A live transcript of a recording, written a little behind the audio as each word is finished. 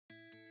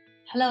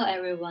Hello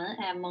everyone,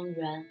 I'm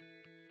Mengyuan.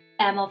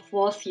 I'm a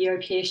fourth-year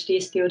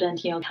PhD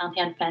student in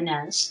accounting and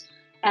finance,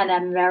 and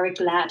I'm very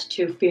glad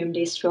to film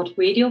this short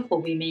video for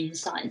Women in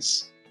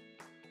Science.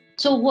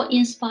 So what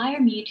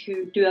inspired me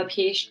to do a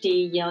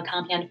PhD in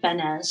accounting and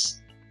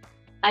finance?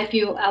 I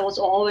feel I was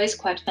always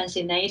quite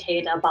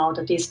fascinated about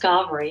the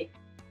discovery,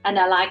 and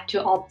I like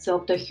to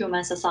observe the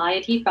human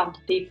society from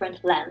different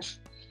lengths.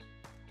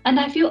 And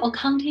I feel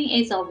accounting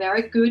is a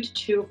very good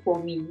tool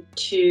for me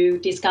to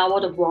discover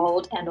the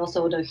world and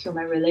also the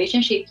human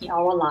relationship in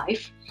our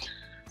life.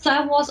 So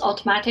I was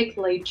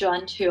automatically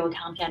drawn to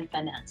accounting and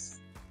finance.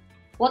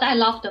 What I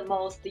love the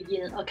most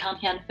in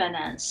accounting and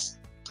finance.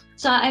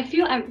 So I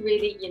feel I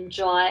really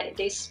enjoy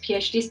this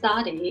PhD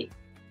study.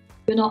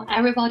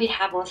 Everybody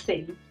have a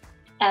thing,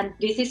 and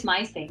this is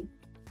my thing.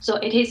 So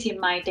it is in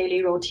my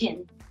daily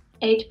routine.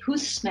 It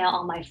puts a smile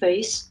on my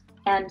face,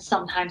 and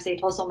sometimes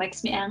it also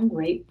makes me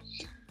angry.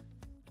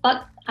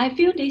 But I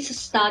feel this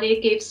study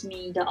gives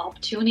me the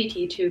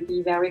opportunity to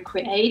be very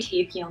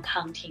creative in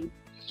accounting,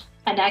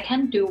 and I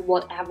can do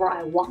whatever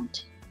I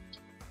want.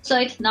 So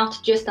it's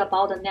not just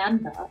about the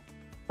number,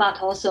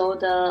 but also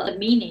the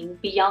meaning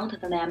beyond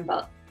the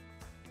number.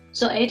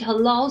 So it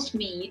allows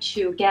me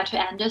to get to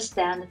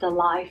understand the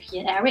life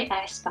in every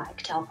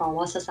aspect of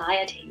our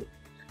society.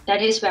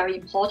 That is very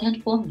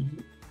important for me.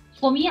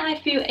 For me, I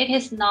feel it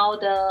is now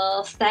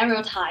the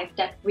stereotype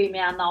that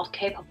women are not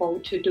capable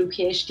to do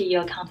PhD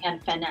in accounting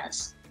and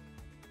finance.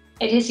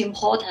 It is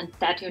important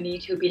that you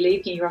need to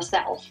believe in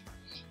yourself.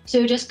 So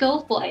you just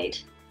go for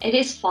it. It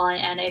is fun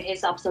and it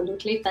is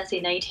absolutely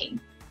fascinating.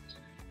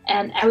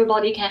 And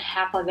everybody can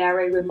have a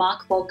very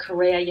remarkable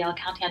career in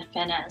accounting and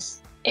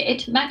finance.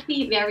 It might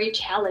be very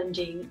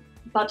challenging,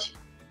 but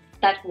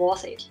that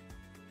was it.